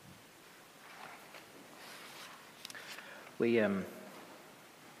We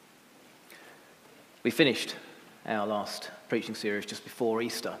finished our last preaching series just before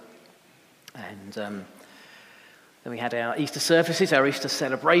Easter, and then we had our Easter services, our Easter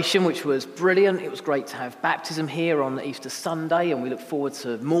celebration, which was brilliant. It was great to have baptism here on Easter Sunday, and we look forward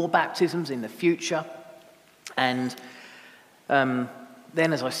to more baptisms in the future. And then,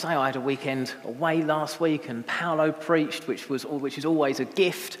 as I say, I had a weekend away last week, and Paolo preached, which is always a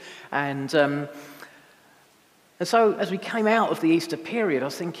gift. And so, as we came out of the Easter period, I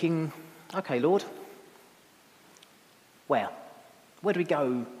was thinking, okay, Lord, where do we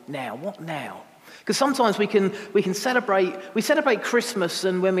go now? What now? Because sometimes we celebrate Christmas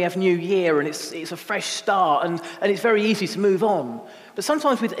and when we have New Year, and it's a fresh start, and it's very easy to move on. But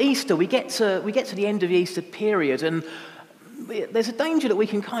sometimes with Easter, we get to the end of the Easter period, and there's a danger that we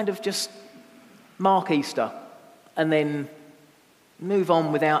can kind of just mark Easter and then move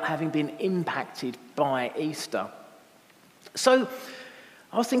on without having been impacted by Easter. So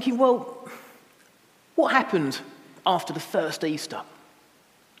I was thinking, well, what happened after the first Easter?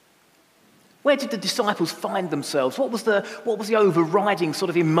 Where did the disciples find themselves? What was the overriding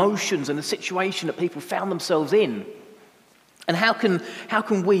sort of emotions and the situation that people found themselves in? And how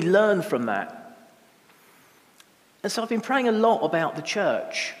can we learn from that? And so I've been praying a lot about the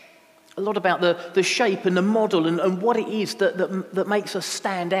church, a lot about the shape and the model and what it is that makes us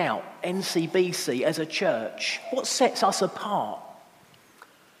stand out, NCBC, as a church. What sets us apart?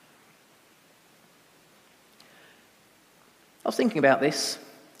 I was thinking about this,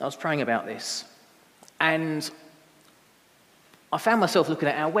 I was praying about this, and I found myself looking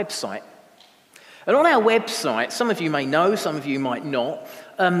at our website. And on our website, some of you may know, some of you might not,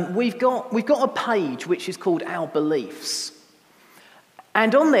 we've got a page which is called Our Beliefs.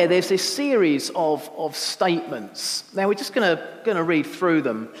 And on there's this series of statements. Now, we're just going to read through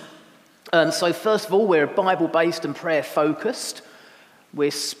them. So first of all, we're Bible-based and prayer-focused.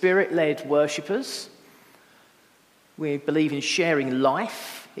 We're Spirit-led worshippers. We believe in sharing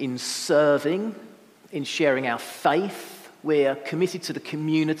life, in serving, in sharing our faith. We're committed to the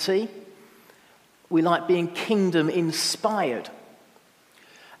community. We like being kingdom-inspired.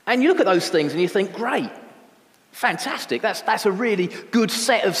 And you look at those things and you think, great, fantastic, that's a really good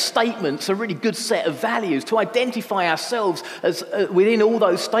set of statements, a really good set of values. To identify ourselves as within all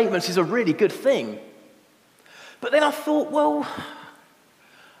those statements is a really good thing. But then I thought, well,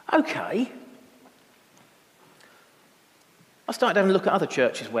 okay. I started having a look at other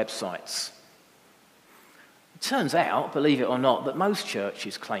churches' websites. It turns out, believe it or not, that most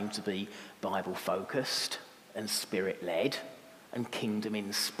churches claim to be Bible-focused and Spirit-led and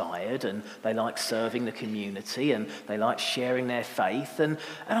kingdom-inspired, and they like serving the community, and they like sharing their faith. And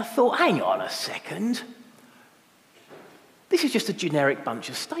I thought, hang on a second. This is just a generic bunch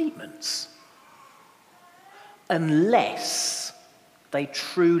of statements. Unless they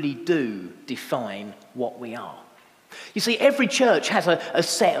truly do define what we are. You see, every church has a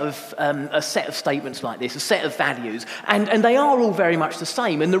set of statements like this, a set of values, and they are all very much the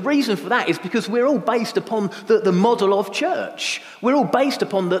same. And the reason for that is because we're all based upon the model of church. We're all based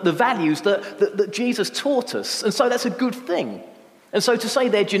upon the values that Jesus taught us, and so that's a good thing. And so to say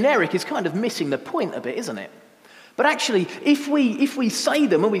they're generic is kind of missing the point a bit, isn't it? But actually, if we say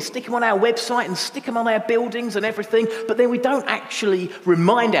them and we stick them on our website and stick them on our buildings and everything, but then we don't actually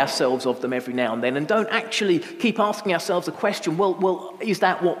remind ourselves of them every now and then, and don't actually keep asking ourselves the question, well, is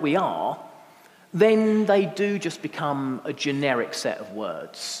that what we are? Then they do just become a generic set of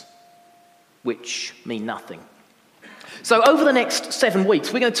words, which mean nothing. So over the next 7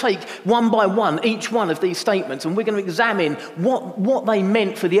 weeks, we're going to take one by one each one of these statements, and we're going to examine what they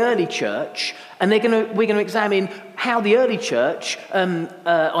meant for the early church, and we're going to examine how the early church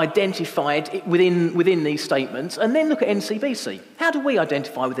identified it within these statements, and then look at NCBC. How do we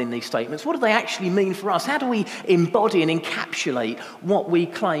identify within these statements? What do they actually mean for us? How do we embody and encapsulate what we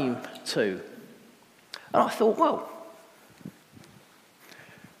claim to? And I thought, well,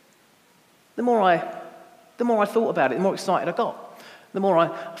 the more I thought about it, the more excited I got. The more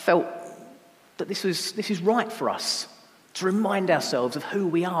I felt that this is right for us, to remind ourselves of who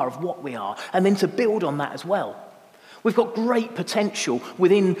we are, of what we are, and then to build on that as well. We've got great potential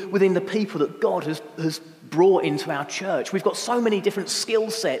within the people that God has brought into our church. We've got so many different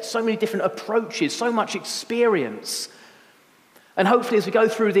skill sets, so many different approaches, so much experience. And hopefully as we go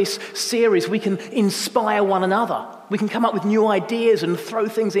through this series, we can inspire one another. We can come up with new ideas and throw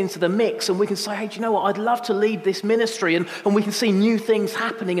things into the mix, and we can say, hey, do you know what? I'd love to lead this ministry, and we can see new things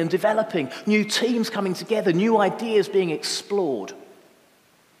happening and developing, new teams coming together, new ideas being explored.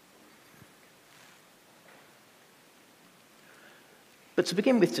 But to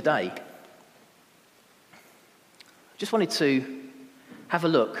begin with today, just wanted to have a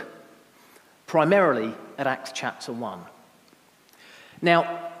look primarily at Acts chapter 1.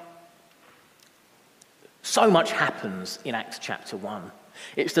 Now, so much happens in Acts chapter 1.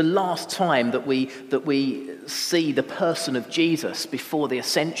 It's the last time that we see the person of Jesus before the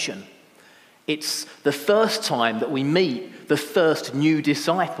ascension. It's the first time that we meet the first new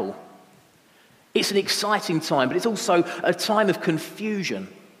disciple. It's an exciting time, but it's also a time of confusion.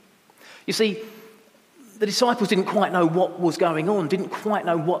 You see, the disciples didn't quite know what was going on, didn't quite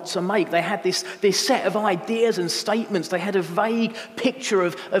know what to make. They had this set of ideas and statements. They had a vague picture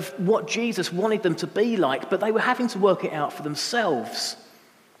of what Jesus wanted them to be like, but they were having to work it out for themselves.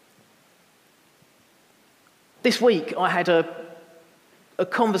 This week, I had a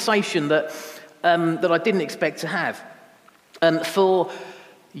conversation that I didn't expect to have. For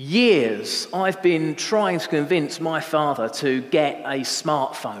years, I've been trying to convince my father to get a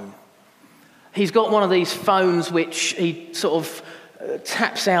smartphone. He's got one of these phones which he sort of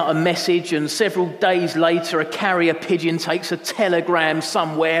taps out a message, and several days later a carrier pigeon takes a telegram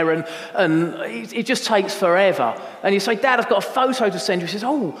somewhere, and it just takes forever. And you say, Dad, I've got a photo to send you. He says,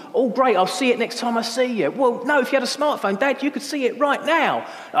 oh great, I'll see it next time I see you. Well, no, if you had a smartphone, Dad, you could see it right now.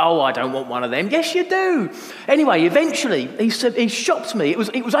 Oh, I don't want one of them. Yes, you do. Anyway, eventually he shopped me. It was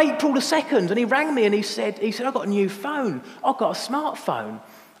April the 2nd, and he rang me and he said, I've got a new phone. I've got a smartphone.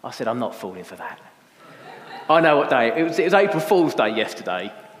 I said, I'm not falling for that. I know what day. It was April Fool's Day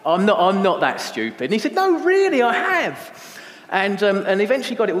yesterday. I'm not that stupid. And he said, no, really, I have. And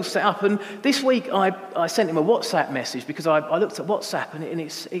eventually got it all set up. And this week I sent him a WhatsApp message because I looked at WhatsApp and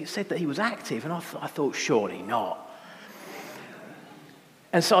it said that he was active. And I thought, surely not.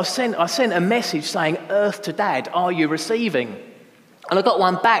 And so I sent a message saying, Earth to Dad, are you receiving? And I got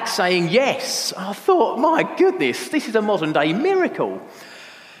one back saying yes. I thought, my goodness, this is a modern day miracle.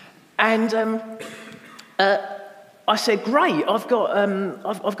 And I said, great, I've got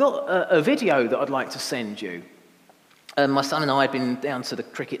a video that I'd like to send you. My son and I had been down to the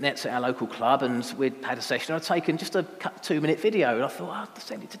cricket nets at our local club, and we'd had a session. I'd taken just a 2-minute video, and I thought, I'll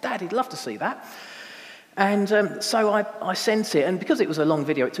send it to Dad, he'd love to see that. And so I sent it, and because it was a long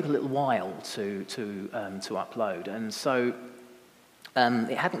video, it took a little while to upload. And so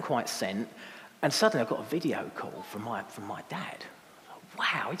it hadn't quite sent, and suddenly I got a video call from my dad.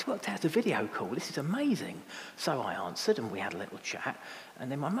 Wow, he's worked out a video call. This is amazing. So I answered, and we had a little chat.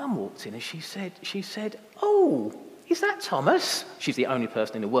 And then my mum walked in, and she said, oh, is that Thomas? She's the only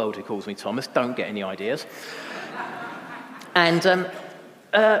person in the world who calls me Thomas. Don't get any ideas. And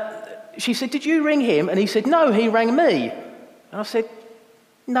she said, did you ring him? And he said, no, he rang me. And I said,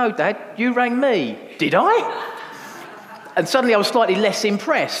 no, Dad, you rang me. Did I? And suddenly I was slightly less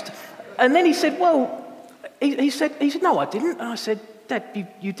impressed. And then he said, well, he said, no, I didn't. And I said, Dad,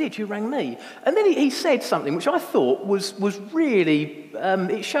 you did, you rang me. And then he said something which I thought was really,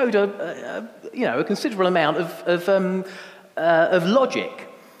 it showed a considerable amount of logic.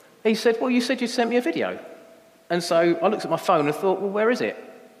 He said, well, you said you sent me a video. And so I looked at my phone and thought, well, where is it?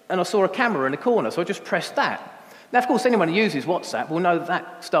 And I saw a camera in the corner, so I just pressed that. Now, of course, anyone who uses WhatsApp will know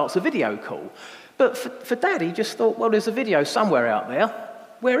that starts a video call. But for Dad, he just thought, well, there's a video somewhere out there.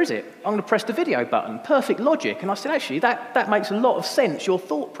 Where is it? I'm going to press the video button. Perfect logic. And I said, actually, that makes a lot of sense, your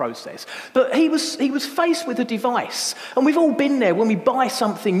thought process. But he was faced with a device. And we've all been there when we buy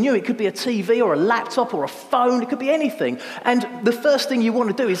something new. It could be a TV or a laptop or a phone. It could be anything. And the first thing you want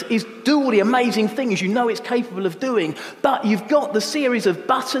to do is do all the amazing things you know it's capable of doing. But you've got the series of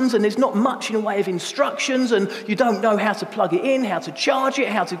buttons, and there's not much in the way of instructions, and you don't know how to plug it in, how to charge it,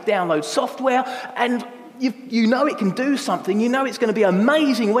 how to download software. And you know it can do something, you know it's going to be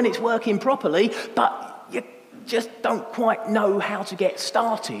amazing when it's working properly, but you just don't quite know how to get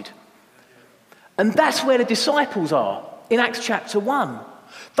started. And that's where the disciples are in Acts chapter 1.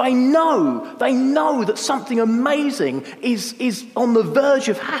 They know that something amazing is on the verge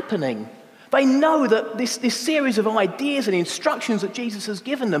of happening. They know that this series of ideas and instructions that Jesus has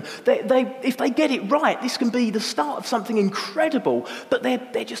given them, if they get it right, this can be the start of something incredible, but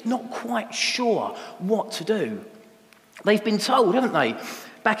they're just not quite sure what to do. They've been told, haven't they,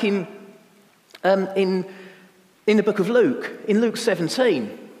 back in the book of Luke, in Luke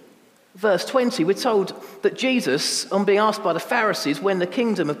 17, verse 20, we're told that Jesus, on being asked by the Pharisees when the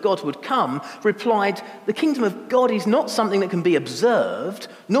kingdom of God would come, replied, the kingdom of God is not something that can be observed,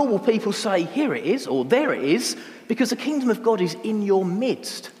 nor will people say, here it is, or there it is, because the kingdom of God is in your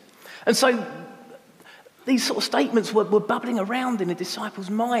midst. And so these sort of statements were bubbling around in the disciples'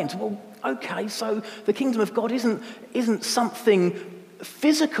 minds. Well, okay, so the kingdom of God isn't something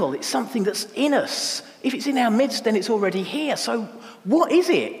physical, it's something that's in us. If it's in our midst, then it's already here. So what is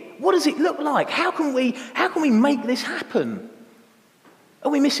it? What does it look like? How can we make this happen? Are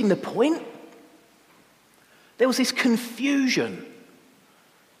we missing the point? There was this confusion.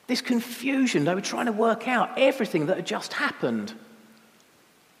 This confusion. They were trying to work out everything that had just happened.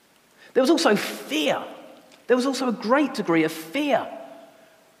 There was also fear. There was also a great degree of fear.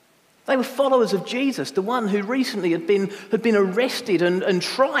 They were followers of Jesus, the one who recently had been arrested and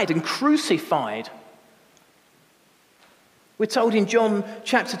tried and crucified. We're told in John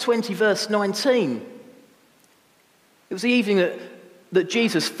chapter 20, verse 19, it was the evening that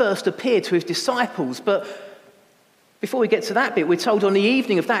Jesus first appeared to his disciples. But before we get to that bit, we're told on the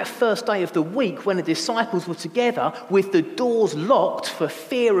evening of that first day of the week, when the disciples were together with the doors locked for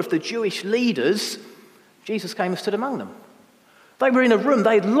fear of the Jewish leaders, Jesus came and stood among them. They were in a room,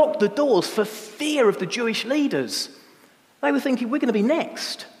 they had locked the doors for fear of the Jewish leaders. They were thinking, we're going to be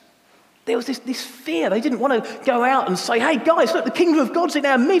next. There was this fear. They didn't want to go out and say, hey guys, look, the kingdom of God's in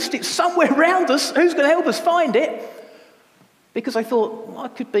our midst. It's somewhere around us. Who's going to help us find it? Because they thought, well, I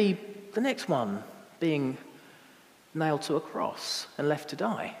could be the next one being nailed to a cross and left to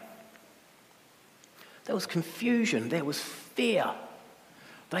die. There was confusion. There was fear.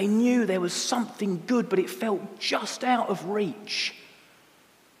 They knew there was something good, but it felt just out of reach.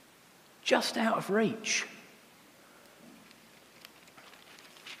 Just out of reach.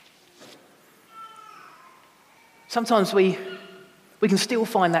 Sometimes we can still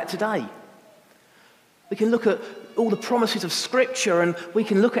find that today. We can look at all the promises of Scripture and we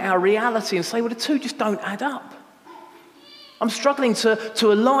can look at our reality and say, well, the two just don't add up. I'm struggling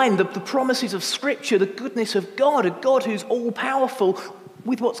to align the promises of Scripture, the goodness of God, a God who's all-powerful,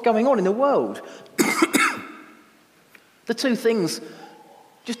 with what's going on in the world. The two things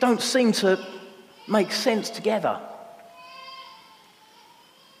just don't seem to make sense together.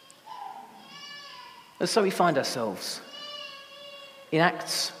 And so we find ourselves in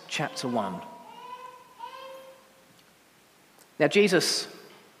Acts chapter 1. Now Jesus,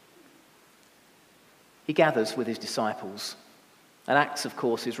 he gathers with his disciples. And Acts, of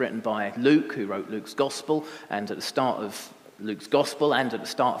course, is written by Luke, who wrote Luke's Gospel, and at the start of Luke's Gospel and at the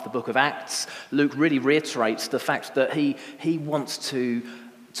start of the book of Acts, Luke really reiterates the fact that he wants to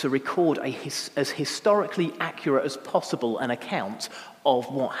record as historically accurate as possible an account of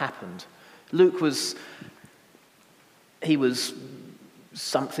what happened. Luke was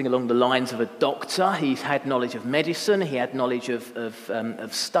something along the lines of a doctor. He had knowledge of medicine. He had knowledge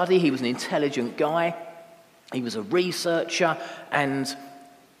of study. He was an intelligent guy. He was a researcher, and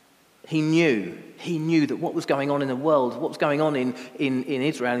he knew that what was going on in the world, what was going on in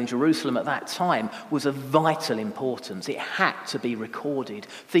Israel, in Jerusalem at that time, was of vital importance. It had to be recorded.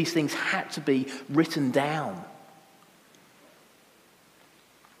 These things had to be written down.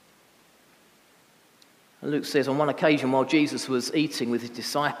 And Luke says, on one occasion while Jesus was eating with his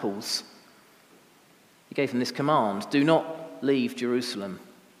disciples, he gave them this command: do not leave Jerusalem,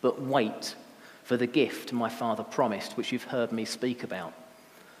 but wait for the gift my Father promised, which you've heard me speak about.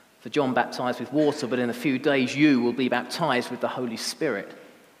 For John baptized with water, but in a few days you will be baptized with the Holy Spirit.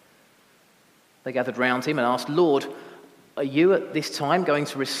 They gathered round him and asked, Lord, are you at this time going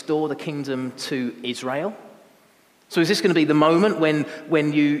to restore the kingdom to Israel? So is this going to be the moment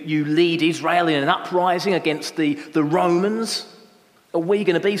when you lead Israel in an uprising against the Romans? Are we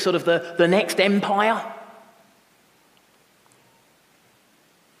going to be sort of the next empire?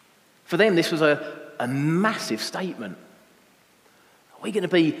 For them, this was a massive statement. Are we going to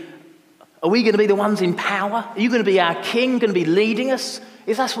be the ones in power? Are you going to be our king, going to be leading us?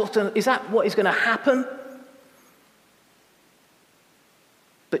 Is that what is going to happen?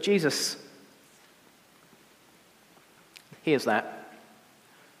 But Jesus hears that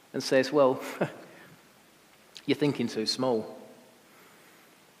and says, well, you're thinking too small.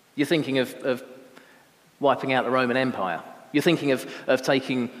 You're thinking of wiping out the Roman Empire. You're thinking of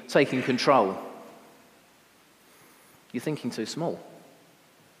taking control. You're thinking too small.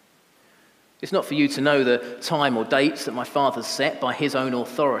 It's not for you to know the time or dates that my Father's set by his own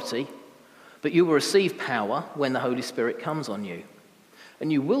authority, but you will receive power when the Holy Spirit comes on you.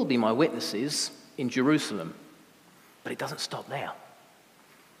 And you will be my witnesses in Jerusalem. But it doesn't stop there.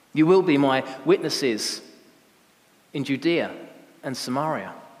 You will be my witnesses in Judea and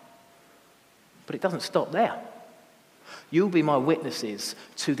Samaria. But it doesn't stop there. You'll be my witnesses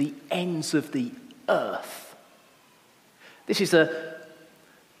to the ends of the earth. This is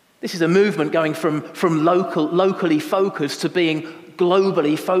a movement going from locally focused to being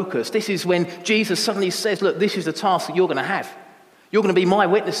globally focused. This is when Jesus suddenly says, look, this is the task that you're going to have. You're going to be my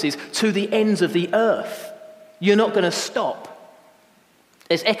witnesses to the ends of the earth. You're not going to stop.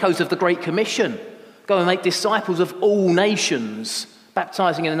 There's echoes of the Great Commission. Go and make disciples of all nations,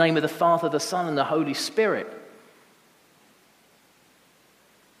 baptizing in the name of the Father, the Son, and the Holy Spirit.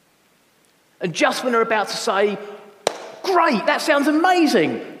 And just when they're about to say, great, that sounds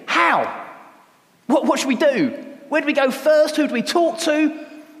amazing, how? What should we do? Where do we go first? Who do we talk to?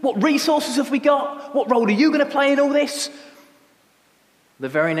 What resources have we got? What role are you going to play in all this? The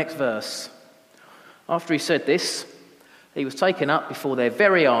very next verse. After he said this, he was taken up before their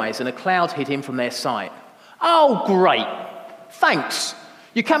very eyes, and a cloud hid him from their sight. Oh, great. Thanks.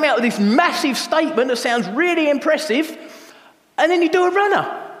 You come out with this massive statement that sounds really impressive, and then you do a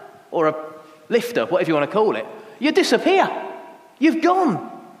runner, or a lifter, whatever you want to call it. You disappear. You've gone.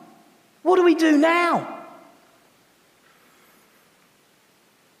 What do we do now?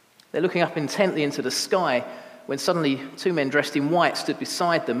 They're looking up intently into the sky when suddenly 2 men dressed in white stood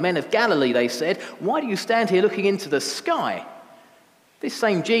beside them. Men of Galilee, they said, why do you stand here looking into the sky? This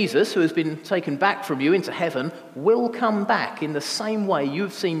same Jesus who has been taken back from you into heaven will come back in the same way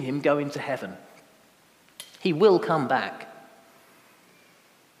you've seen him go into heaven. He will come back.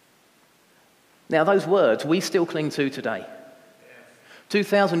 Now, those words we still cling to today.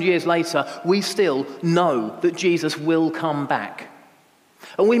 2,000 years later, we still know that Jesus will come back.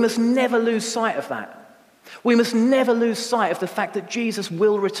 And we must never lose sight of that. We must never lose sight of the fact that Jesus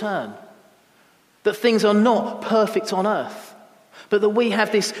will return. That things are not perfect on earth, but that we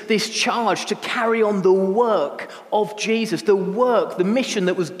have this charge to carry on the work of Jesus, the work, the mission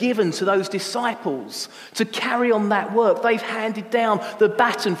that was given to those disciples, to carry on that work. They've handed down the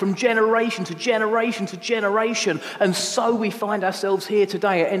baton from generation to generation to generation, and so we find ourselves here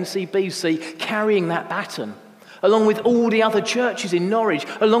today at NCBC carrying that baton, along with all the other churches in Norwich,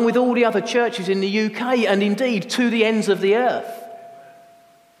 along with all the other churches in the UK, and indeed to the ends of the earth.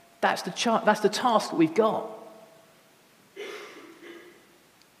 That's the task that we've got.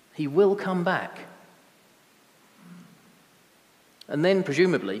 He will come back. And then,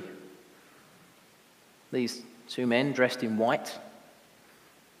 presumably, these 2 men dressed in white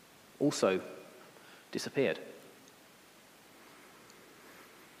also disappeared.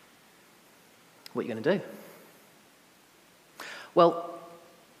 What are you going to do? Well,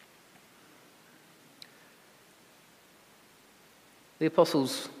 the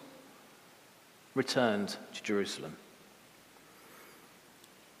apostles returned to Jerusalem.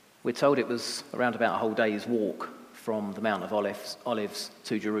 We're told it was around about a whole day's walk from the Mount of Olives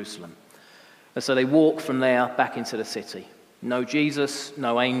to Jerusalem. And so they walk from there back into the city. No Jesus,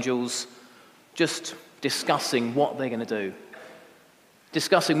 no angels, just discussing what they're going to do.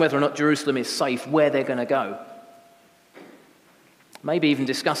 Discussing whether or not Jerusalem is safe, where they're going to go. Maybe even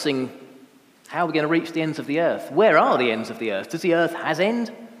discussing how we're going to reach the ends of the earth. Where are the ends of the earth? Does the earth have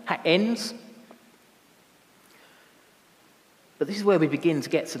ends? But this is where we begin to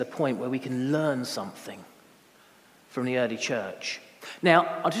get to the point where we can learn something from the early church.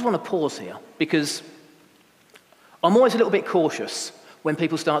 Now, I just want to pause here because I'm always a little bit cautious when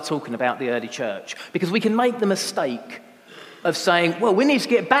people start talking about the early church, because we can make the mistake of saying, well, we need to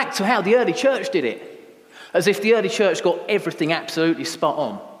get back to how the early church did it, as if the early church got everything absolutely spot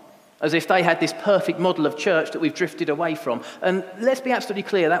on, as if they had this perfect model of church that we've drifted away from. And let's be absolutely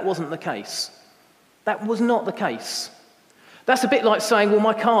clear, that wasn't the case. That was not the case. That's a bit like saying, well,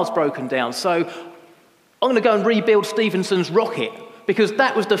 my car's broken down, so I'm going to go and rebuild Stephenson's rocket, because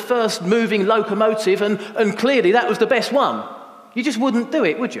that was the first moving locomotive, and clearly that was the best one. You just wouldn't do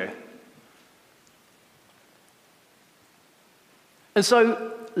it, would you? And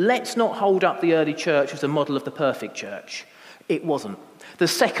so let's not hold up the early church as a model of the perfect church. It wasn't. The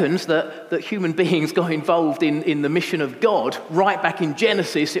second that human beings got involved in the mission of God, right back in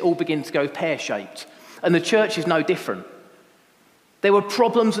Genesis, it all began to go pear-shaped. And the church is no different. There were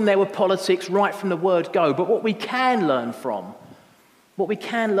problems and there were politics right from the word go. But what we can learn from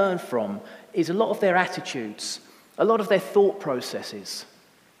is a lot of their attitudes, a lot of their thought processes,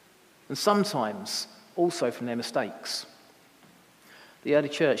 and sometimes also from their mistakes. The early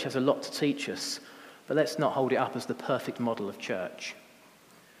church has a lot to teach us, but let's not hold it up as the perfect model of church.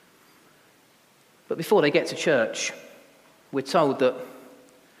 But before they get to church, we're told that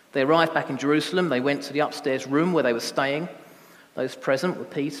they arrived back in Jerusalem. They went to the upstairs room where they were staying. Those present were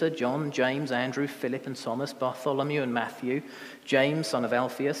Peter, John, James, Andrew, Philip and Thomas, Bartholomew and Matthew, James, son of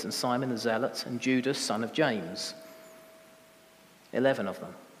Alphaeus, and Simon the Zealot, and Judas, son of James. 11 of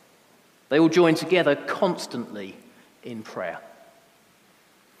them. They all joined together constantly in prayer.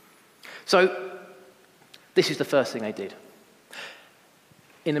 So, this is the first thing they did.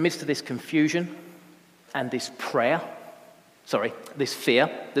 In the midst of this confusion and this fear,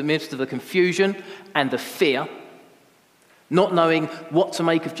 the midst of the confusion and the fear, not knowing what to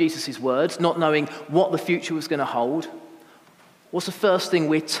make of Jesus' words, not knowing what the future was going to hold, What's the first thing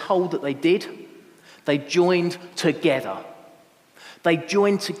we're told that they did? They joined together. They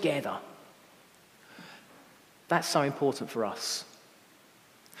joined together. That's so important for us.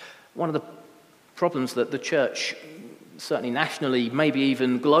 One of the problems that the church, certainly nationally, maybe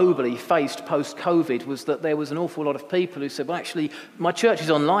even globally, faced post-COVID was that there was an awful lot of people who said, well, actually, my church is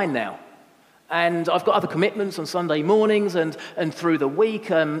online now. And I've got other commitments on Sunday mornings and through the week,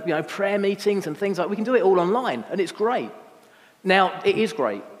 prayer meetings and things like that. We can do it all online, and it's great. Now, it is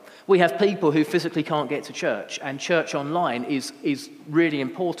great. We have people who physically can't get to church, and church online is really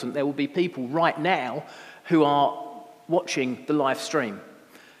important. There will be people right now who are watching the live stream,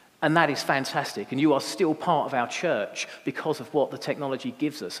 and that is fantastic. And you are still part of our church because of what the technology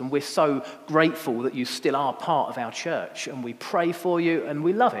gives us, and we're so grateful that you still are part of our church, and we pray for you, and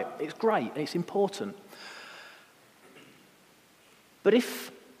we love it. It's great, and it's important. But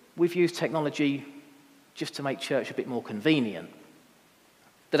if we've used technology just to make church a bit more convenient,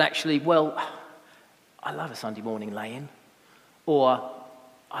 that actually, well, I love a Sunday morning lay-in, or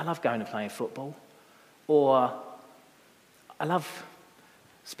I love going and playing football, or I love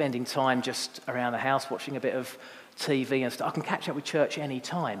spending time just around the house watching a bit of TV and stuff. I can catch up with church any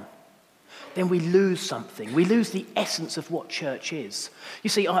time. Then we lose something. We lose the essence of what church is. You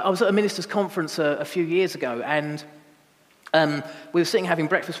see, I was at a ministers' conference a few years ago, and we were sitting having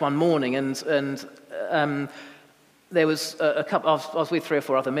breakfast one morning, and there was a couple. I was with 3 or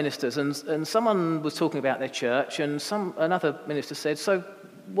 4 other ministers, and someone was talking about their church, and another minister said, "So,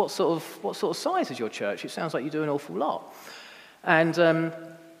 what sort of size is your church? It sounds like you do an awful lot." And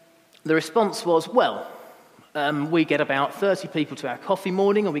the response was, "Well, we get about 30 people to our coffee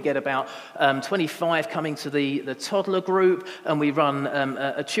morning, and we get about 25 coming to the toddler group, and we run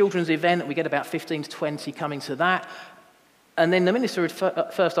a children's event, and we get about 15 to 20 coming to that." And then the minister had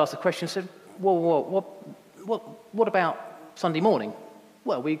first asked the question and said, "Well, what about Sunday morning?"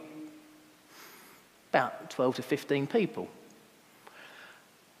 "Well, we about 12 to 15 people."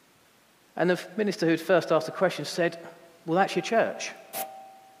 And the minister who had first asked the question said, "Well, that's your church.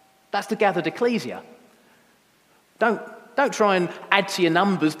 That's the gathered ecclesia. Don't try and add to your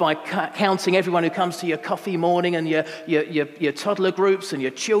numbers by counting everyone who comes to your coffee morning and your toddler groups and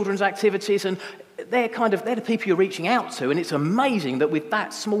your children's activities, and they're the people you're reaching out to. And it's amazing that with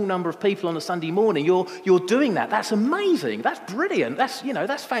that small number of people on a Sunday morning, you're doing that. That's amazing. That's brilliant.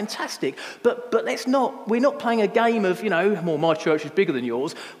 That's fantastic. But we're not playing a game of, well, my church is bigger than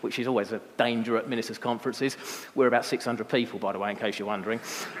yours," which is always a danger at ministers' conferences. We're about 600 people, by the way, in case you're wondering.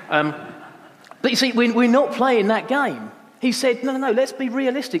 But you see, we're not playing that game. He said, no, let's be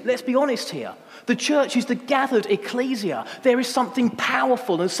realistic. Let's be honest here. The church is the gathered ecclesia. There is something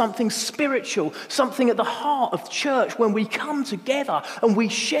powerful and something spiritual, something at the heart of church when we come together and we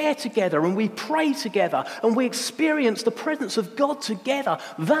share together and we pray together and we experience the presence of God together.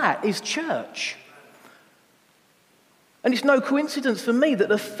 That is church. And it's no coincidence for me that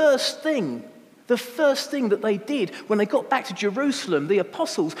the first thing that they did when they got back to Jerusalem, the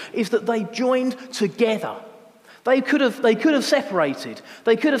apostles, is that they joined together. They could have separated.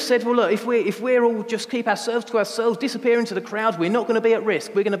 They could have said, well, look, if we're all just keep ourselves to ourselves, disappear into the crowd, we're not going to be at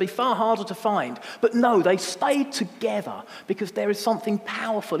risk. We're going to be far harder to find. But no, they stayed together because there is something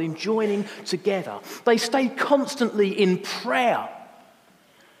powerful in joining together. They stayed constantly in prayer.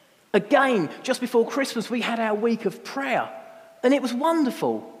 Again, just before Christmas, we had our week of prayer. And it was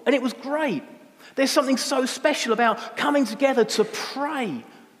wonderful. And it was great. There's something so special about coming together to pray,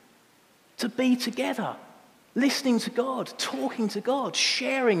 to be together. Listening to God, talking to God,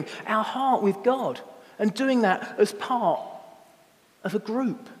 sharing our heart with God, and doing that as part of a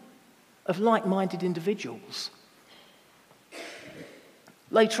group of like-minded individuals.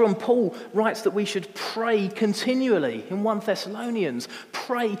 Later on, Paul writes that we should pray continually. In 1 Thessalonians,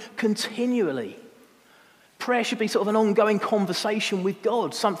 pray continually. Prayer should be sort of an ongoing conversation with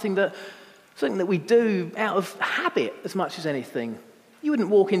God, something that we do out of habit as much as anything. You wouldn't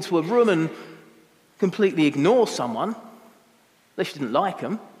walk into a room and completely ignore someone, unless you didn't like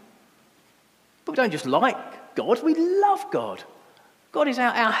them. But we don't just like God, we love God. God is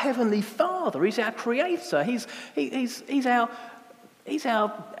our heavenly Father. He's our Creator. He's our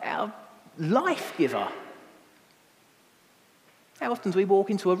life giver. How often do we walk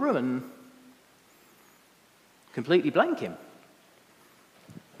into a room and completely blank Him?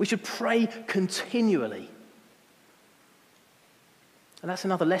 We should pray continually. And that's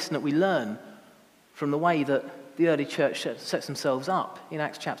another lesson that we learn from the way that the early church sets themselves up. In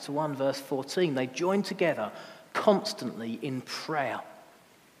Acts chapter 1, verse 14, they joined together constantly in prayer.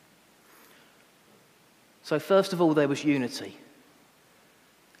 So first of all, there was unity,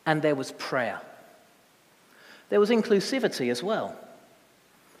 and there was prayer. there was inclusivity as well.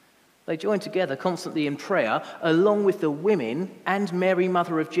 They joined together constantly in prayer, along with the women and Mary,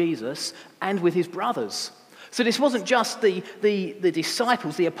 mother of Jesus, and with his brothers. So this wasn't just the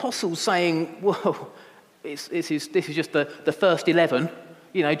disciples, the apostles saying, whoa, this is just the first 11.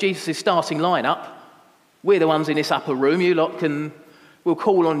 You know, Jesus' starting lineup. We're the ones in this upper room. You lot we'll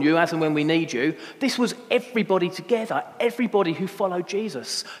call on you as and when we need you. This was everybody together, everybody who followed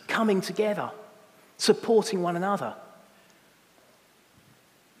Jesus, coming together, supporting one another.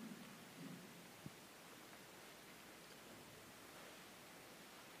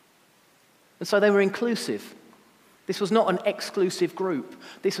 And so they were inclusive. This was not an exclusive group.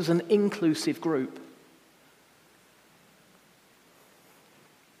 This was an inclusive group.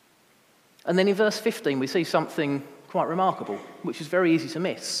 And then in verse 15, we see something quite remarkable, which is very easy to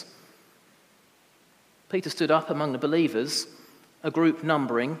miss. Peter stood up among the believers, a group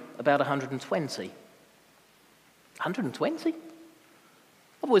numbering about 120. 120? I've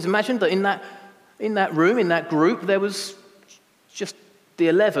always imagined that in that room, in that group, there was just the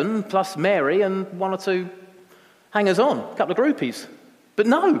 11 plus Mary and one or two hangers-on, a couple of groupies. But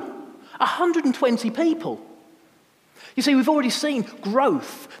no, 120 people. You see, we've already seen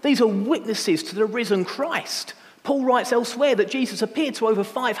growth. These are witnesses to the risen Christ. Paul writes elsewhere that Jesus appeared to over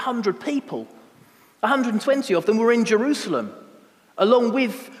 500 people. 120 of them were in Jerusalem, along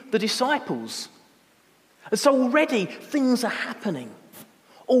with the disciples. And so already things are happening.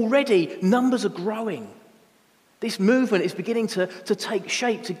 Already numbers are growing. This movement is beginning to take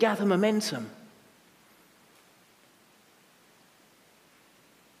shape, to gather momentum.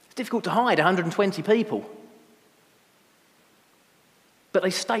 It's difficult to hide 120 people. But they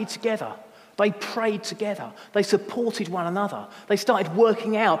stayed together. They prayed together. They supported one another. They started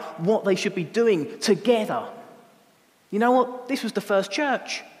working out what they should be doing together. You know what? This was the first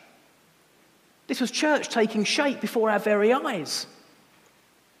church. This was church taking shape before our very eyes.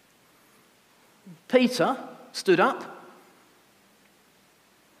 Peter stood up.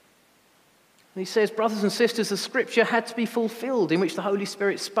 And he says, brothers and sisters, the scripture had to be fulfilled in which the Holy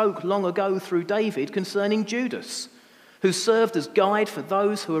Spirit spoke long ago through David concerning Judas, who served as guide for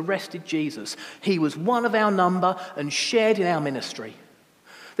those who arrested Jesus. He was one of our number and shared in our ministry.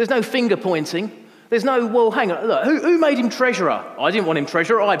 There's no finger pointing. There's no, well, hang on, look, who made him treasurer? I didn't want him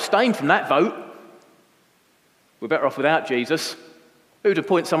treasurer. I abstained from that vote. We're better off without Jesus. Who'd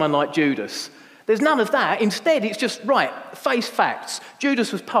appoint someone like Judas? There's none of that. Instead, it's just, right, face facts.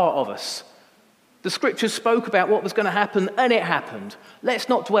 Judas was part of us. The scriptures spoke about what was going to happen, and it happened. Let's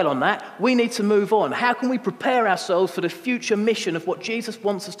not dwell on that. We need to move on. How can we prepare ourselves for the future mission of what Jesus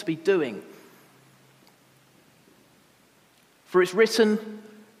wants us to be doing? For it's written,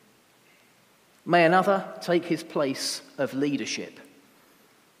 may another take his place of leadership.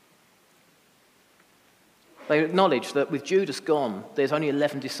 They acknowledge that with Judas gone, there's only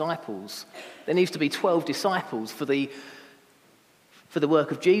 11 disciples. There needs to be 12 disciples for the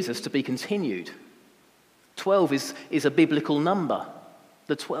work of Jesus to be continued. 12 is a biblical number,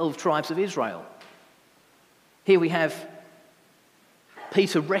 the 12 tribes of Israel. Here we have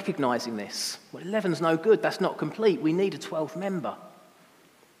Peter recognizing this. Well, 11's no good, that's not complete. We need a 12th member.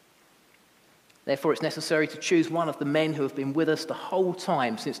 Therefore, it's necessary to choose one of the men who have been with us the whole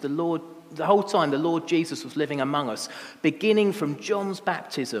time the Lord Jesus was living among us, beginning from John's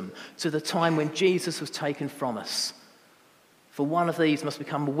baptism to the time when Jesus was taken from us. For one of these must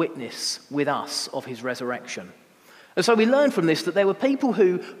become a witness with us of his resurrection. And so we learn from this that there were people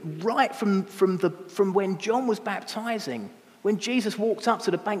who, right from when John was baptizing, when Jesus walked up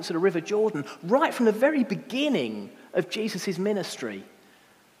to the banks of the River Jordan, right from the very beginning of Jesus' ministry,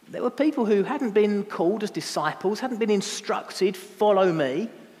 there were people who hadn't been called as disciples, hadn't been instructed, follow me.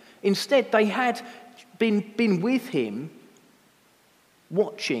 Instead, they had been with him,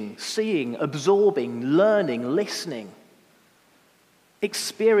 watching, seeing, absorbing, learning, listening,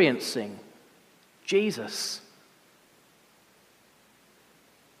 experiencing Jesus.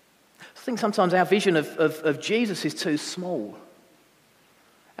 I think sometimes our vision of Jesus is too small.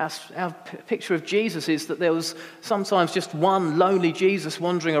 Our picture of Jesus is that there was sometimes just one lonely Jesus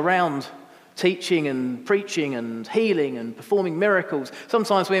wandering around, teaching and preaching and healing and performing miracles.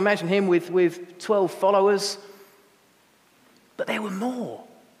 Sometimes we imagine him with 12 followers. But there were more.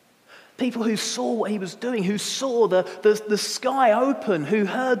 People who saw what he was doing, who saw the sky open, who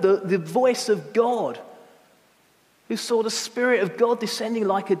heard the voice of God, who saw the Spirit of God descending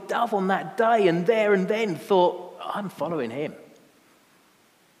like a dove on that day, and there and then thought, I'm following him.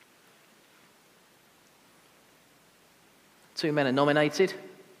 Two men are nominated,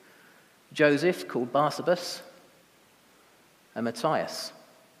 Joseph, called Barsabas, and Matthias.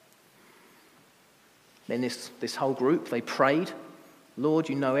 Then this whole group, they prayed, Lord,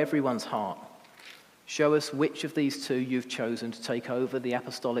 you know everyone's heart. Show us which of these two you've chosen to take over the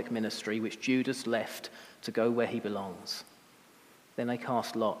apostolic ministry which Judas left to go where he belongs. Then they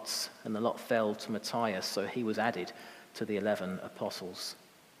cast lots, and the lot fell to Matthias, so he was added to the 11 apostles.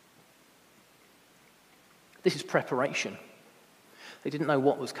 This is preparation. They didn't know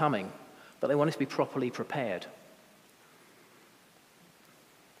what was coming, but they wanted to be properly prepared.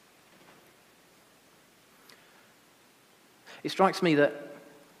 It strikes me that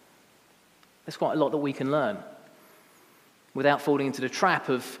there's quite a lot that we can learn without falling into the trap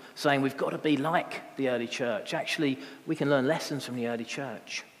of saying we've got to be like the early church. Actually, we can learn lessons from the early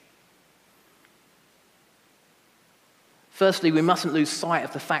church. Firstly, we mustn't lose sight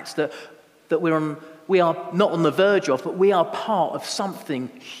of the fact that we are not on the verge of, but we are part of something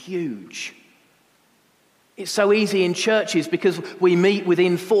huge. It's so easy in churches because we meet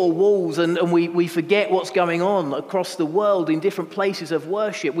within four walls and we forget what's going on across the world in different places of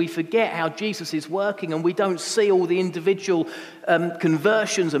worship. We forget how Jesus is working, and we don't see all the individual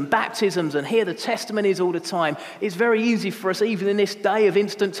conversions and baptisms and hear the testimonies all the time. It's very easy for us, even in this day of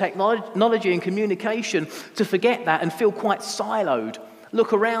instant technology and communication, to forget that and feel quite siloed.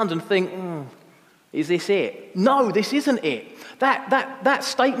 Look around and think, is this it? No, this isn't it. That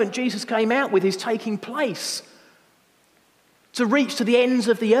statement Jesus came out with is taking place. To reach to the ends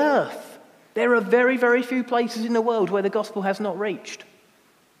of the earth. There are very, very few places in the world where the gospel has not reached.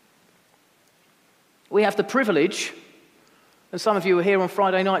 We have the privilege, and some of you were here on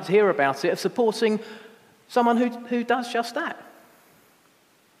Friday night to hear about it, of supporting someone who does just that.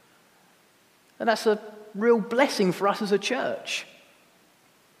 And that's a real blessing for us as a church,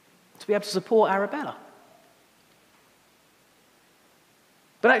 to be able to support Arabella.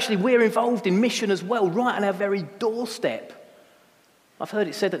 But actually, we're involved in mission as well, right on our very doorstep. I've heard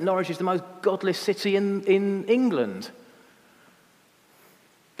it said that Norwich is the most godless city in England.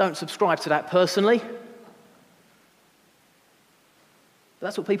 Don't subscribe to that personally. But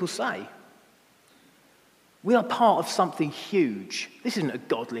that's what people say. We are part of something huge. This isn't a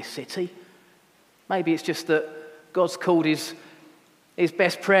godless city. Maybe it's just that God's called his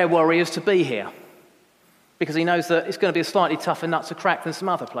best prayer warriors to be here, because he knows that it's going to be a slightly tougher nut to crack than some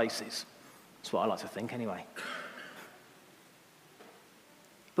other places. That's what I like to think anyway.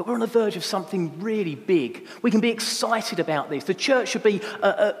 But we're on the verge of something really big. We can be excited about this. The church should be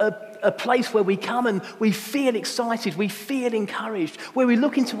a place where we come and we feel excited, we feel encouraged, where we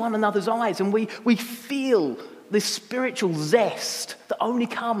look into one another's eyes and we feel this spiritual zest that only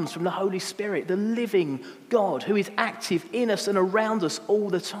comes from the Holy Spirit, the living God who is active in us and around us all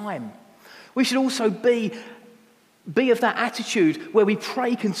the time. We should also be of that attitude where we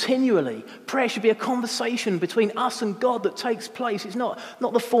pray continually. Prayer should be a conversation between us and God that takes place. It's not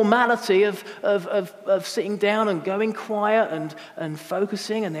the formality of sitting down and going quiet and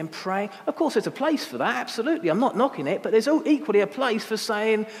focusing and then praying. Of course, there's a place for that, absolutely. I'm not knocking it, but there's equally a place for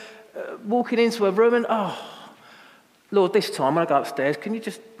saying, walking into a room and, Lord, this time when I go upstairs, can you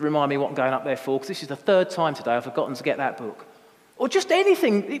just remind me what I'm going up there for? Because this is the third time today I've forgotten to get that book. Or just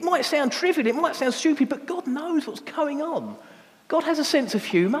anything. It might sound trivial, it might sound stupid, but God knows what's going on. God has a sense of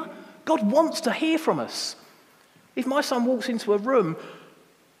humour. God wants to hear from us. If my son walks into a room,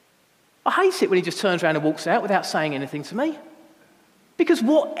 I hate it when he just turns around and walks out without saying anything to me. Because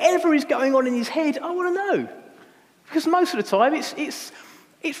whatever is going on in his head, I want to know. Because most of the time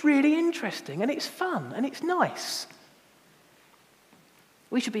it's really interesting and it's fun and it's nice.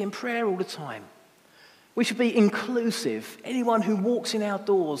 We should be in prayer all the time. We should be inclusive. Anyone who walks in our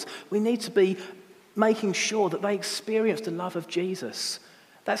doors, we need to be making sure that they experience the love of Jesus.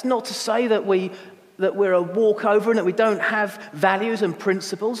 That's not to say that we're a walkover and that we don't have values and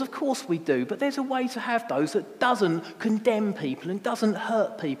principles. Of course we do, but there's a way to have those that doesn't condemn people and doesn't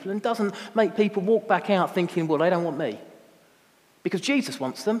hurt people and doesn't make people walk back out thinking, well, they don't want me. Because Jesus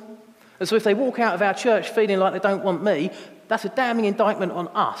wants them. And so if they walk out of our church feeling like they don't want me, that's a damning indictment on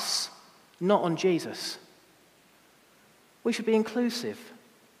us, not on Jesus. We should be inclusive.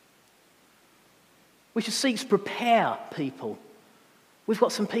 We should seek to prepare people. We've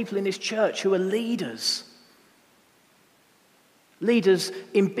got some people in this church who are leaders. Leaders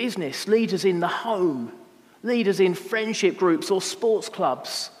in business, leaders in the home, leaders in friendship groups or sports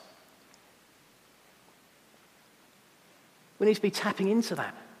clubs. We need to be tapping into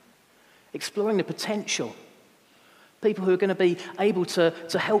that, exploring the potential. People who are going to be able to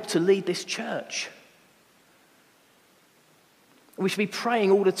help to lead this church. We should be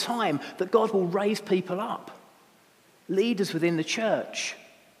praying all the time that God will raise people up, leaders within the church.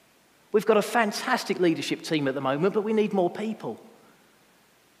 We've got a fantastic leadership team at the moment, but we need more people.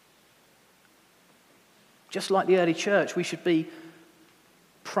 Just like the early church, we should be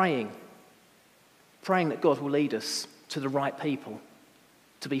praying that God will lead us to the right people,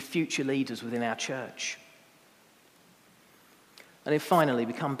 to be future leaders within our church. And then finally,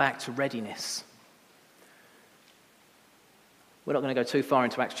 we come back to readiness. We're not going to go too far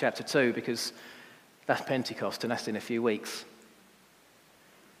into Acts chapter 2 because that's Pentecost and that's in a few weeks.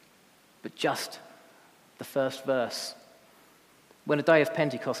 But just the first verse. When the day of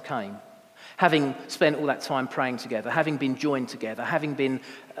Pentecost came, having spent all that time praying together, having been joined together, having been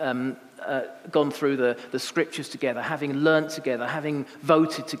gone through the scriptures together, having learnt together, having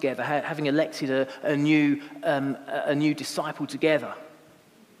voted together, having elected a new disciple together,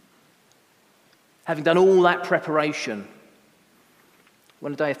 having done all that preparation,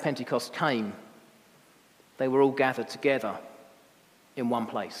 when the day of Pentecost came, they were all gathered together in one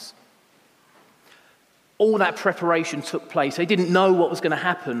place. All that preparation took place. They didn't know what was going to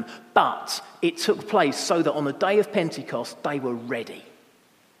happen, but it took place so that on the day of Pentecost, they were ready.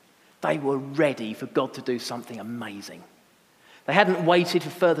 They were ready for God to do something amazing. They hadn't waited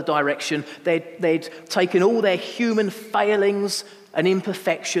for further direction. They'd taken all their human failings and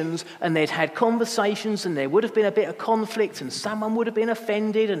imperfections, and they'd had conversations, and there would have been a bit of conflict, and someone would have been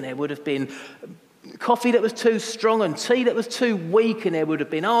offended, and there would have been coffee that was too strong and tea that was too weak, and there would have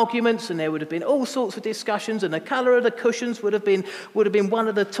been arguments, and there would have been all sorts of discussions, and the colour of the cushions would have been one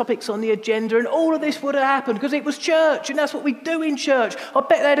of the topics on the agenda, and all of this would have happened because it was church, and that's what we do in church. I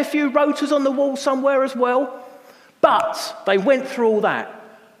bet they had a few rotors on the wall somewhere as well, but they went through all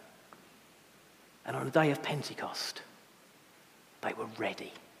that, and on the day of Pentecost, they were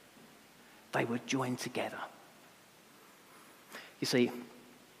ready. They were joined together. You see,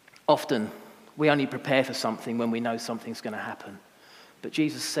 often we only prepare for something when we know something's going to happen. But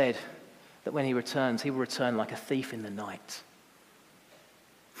Jesus said that when he returns, he will return like a thief in the night.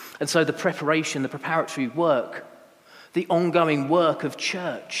 And so the preparation, the preparatory work, the ongoing work of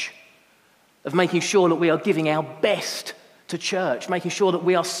church, of making sure that we are giving our best to church, making sure that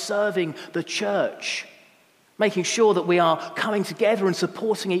we are serving the church, making sure that we are coming together and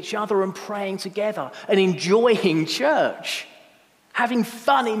supporting each other and praying together and enjoying church, having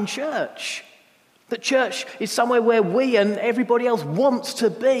fun in church. That church is somewhere where we and everybody else wants to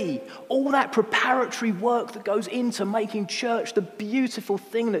be. All that preparatory work that goes into making church the beautiful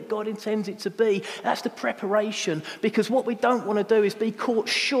thing that God intends it to be, that's the preparation. Because what we don't want to do is be caught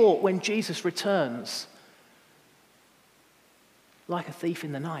short when Jesus returns, like a thief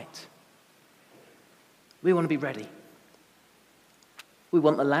in the night. We want to be ready. We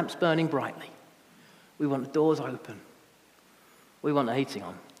want the lamps burning brightly. We want the doors open. We want the heating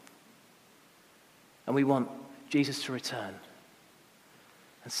on. And we want Jesus to return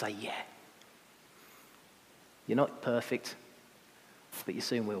and say, yeah, you're not perfect, but you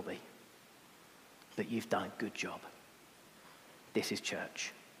soon will be. But you've done a good job. This is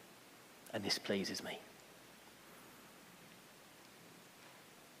church, and this pleases me.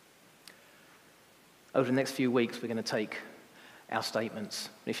 Over the next few weeks, we're going to take our statements.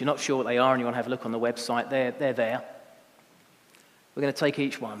 If you're not sure what they are and you want to have a look on the website, they're there. We're going to take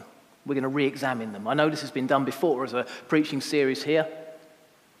each one. We're going to re-examine them. I know this has been done before as a preaching series here.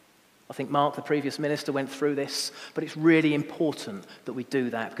 I think Mark, the previous minister, went through this, but it's really important that we do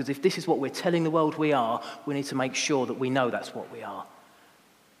that, because if this is what we're telling the world we are, we need to make sure that we know that's what we are.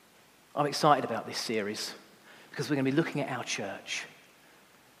 I'm excited about this series because we're going to be looking at our church.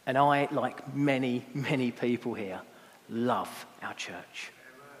 And I, like many, many people here, love our church.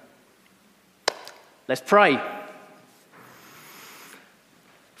 Let's pray.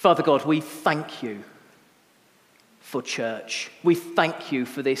 Father God, we thank you for church. We thank you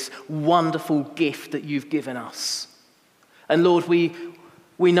for this wonderful gift that you've given us. And Lord, we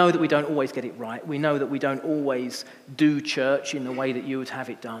know that we don't always get it right. We know that we don't always do church in the way that you would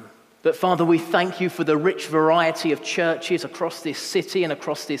have it done. But Father, we thank you for the rich variety of churches across this city and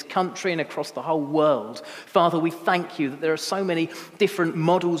across this country and across the whole world. Father, we thank you that there are so many different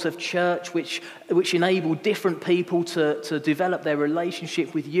models of church which enable different people to develop their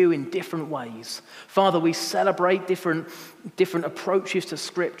relationship with you in different ways. Father, we celebrate different approaches to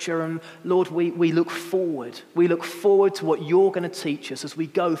Scripture, and Lord, we look forward. We look forward to what you're going to teach us as we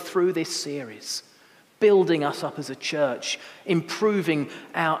go through this series, building us up as a church, improving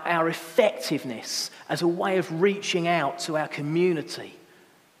our effectiveness as a way of reaching out to our community.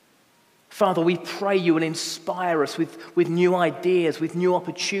 Father, we pray you will inspire us with new ideas, with new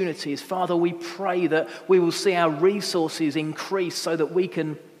opportunities. Father, we pray that we will see our resources increase so that we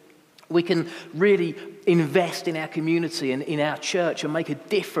can really invest in our community and in our church and make a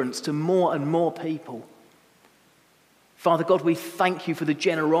difference to more and more people. Father God, we thank you for the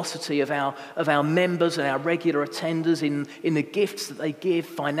generosity of our members and our regular attenders in the gifts that they give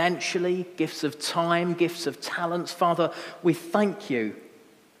financially, gifts of time, gifts of talents. Father, we thank you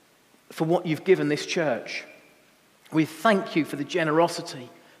for what you've given this church. We thank you for the generosity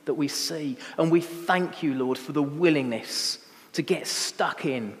that we see. And we thank you, Lord, for the willingness to get stuck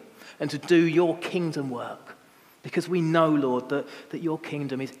in and to do your kingdom work. Because we know, Lord, that your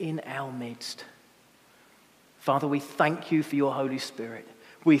kingdom is in our midst. Father, we thank you for your Holy Spirit.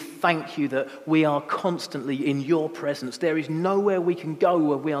 We thank you that we are constantly in your presence. There is nowhere we can go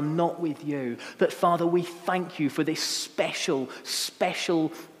where we are not with you. But Father, we thank you for this special,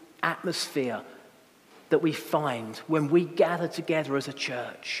 special atmosphere that we find when we gather together as a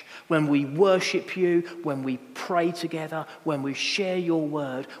church, when we worship you, when we pray together, when we share your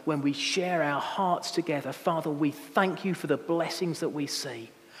word, when we share our hearts together. Father, we thank you for the blessings that we see,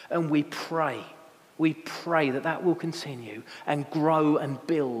 and we pray that will continue and grow and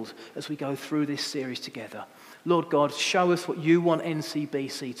build as we go through this series together. Lord God, show us what you want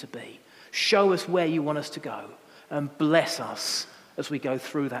NCBC to be. Show us where you want us to go, and bless us as we go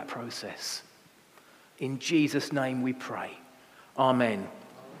through that process. In Jesus' name we pray. Amen.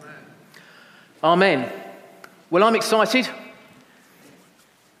 Amen. Well, I'm excited.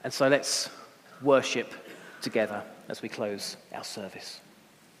 And so let's worship together as we close our service.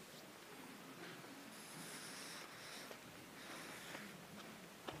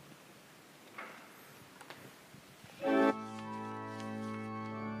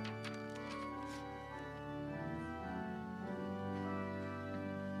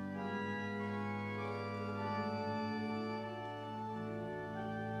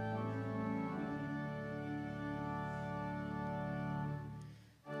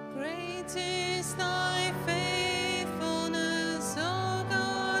 Great is thy faithfulness, O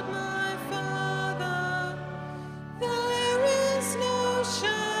God, my Father. There is no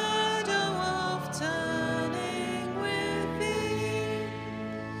shadow of turning with thee.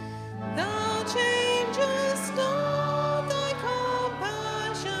 Thou changest not, thy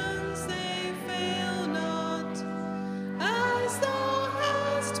compassions, they fail not. As thou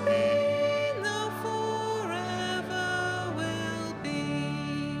hast been, thou forever will be.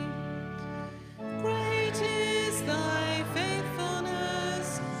 Great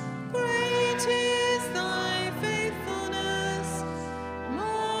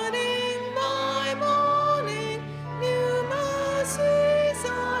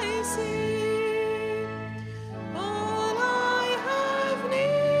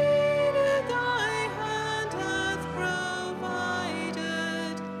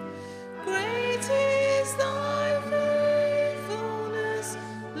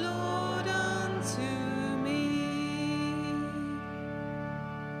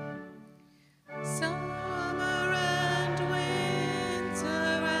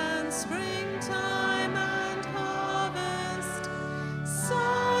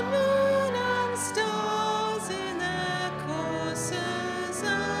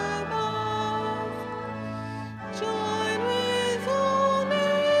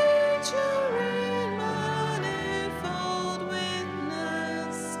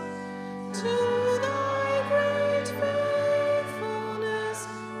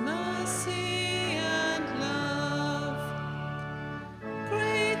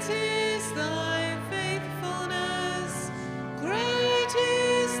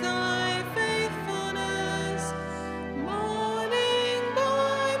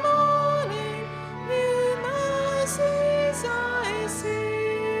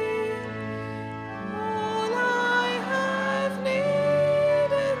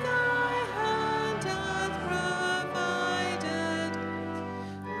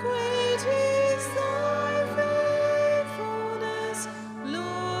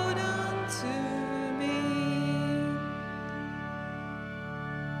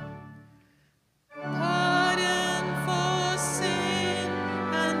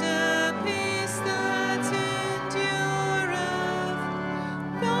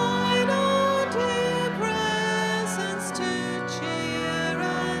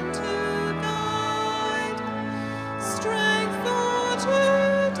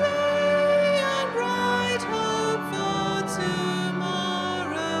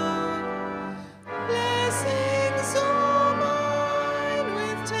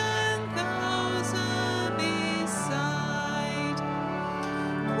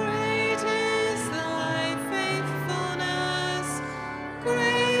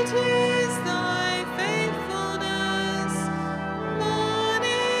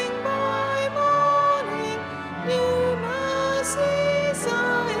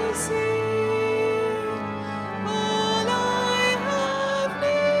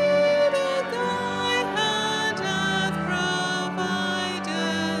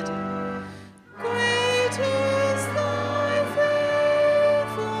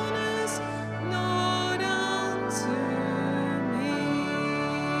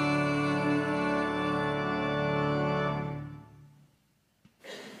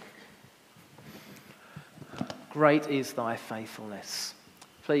Great is thy faithfulness.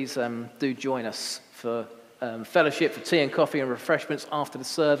 Please do join us for fellowship, for tea and coffee and refreshments after the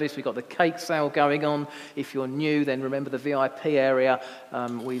service. We've got the cake sale going on. If you're new, then remember the VIP area.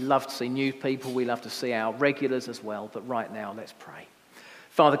 We love to see new people. We love to see our regulars as well. But right now, let's pray.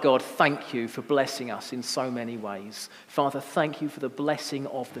 Father God, thank you for blessing us in so many ways. Father, thank you for the blessing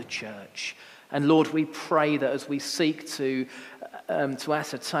of the church. And Lord, we pray that as we seek to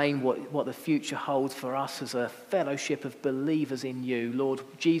ascertain what the future holds for us as a fellowship of believers in you, Lord,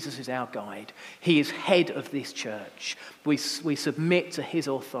 Jesus is our guide. He is head of this church. We submit to his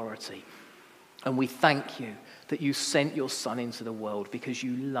authority. And we thank you that you sent your Son into the world because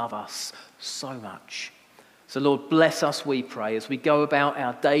you love us so much. So Lord, bless us, we pray, as we go about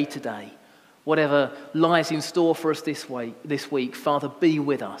our day to day. Whatever lies in store for us this week, Father, be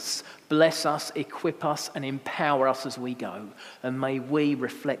with us. Bless us, equip us, and empower us as we go. And may we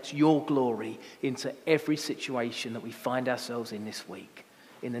reflect your glory into every situation that we find ourselves in this week.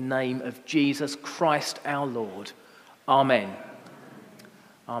 In the name of Jesus Christ our Lord. Amen.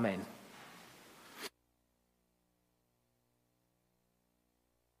 Amen.